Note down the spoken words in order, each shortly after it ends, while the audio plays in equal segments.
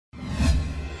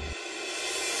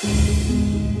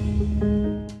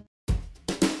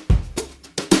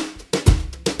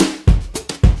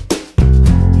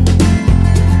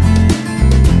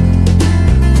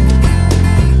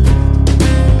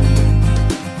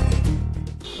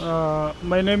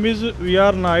My name is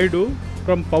VR Naidu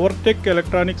from Powertech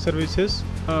Electronic Services.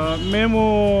 మేము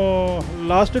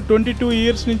last 22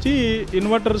 years నుంచి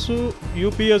ఇన్వర్టర్సు,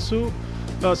 UPS,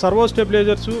 servo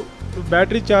స్టెబిలైజర్సు,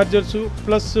 battery chargers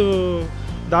plus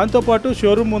దాంతోపాటు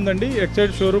showroom ఉందండి.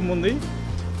 Exide showroom ఉంది.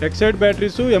 Exide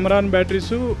batteries, Amaron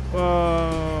batteries,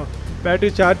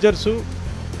 battery chargers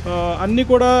అన్నీ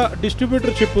కూడా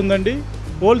distributor ship ఉందండి.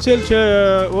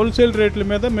 Wholesale రేట్ల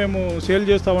మీద మేము సేల్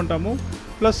చేస్తూ ఉంటాము.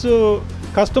 ప్లస్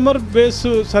కస్టమర్ బేస్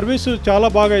సర్వీసు చాలా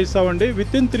బాగా ఇస్తామండి.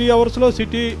 విత్ ఇన్ 3 అవర్స్లో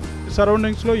సిటీ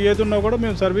సరౌండింగ్స్లో ఏదున్నా కూడా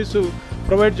మేము సర్వీసు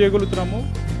ప్రొవైడ్ చేయగలుగుతున్నాము.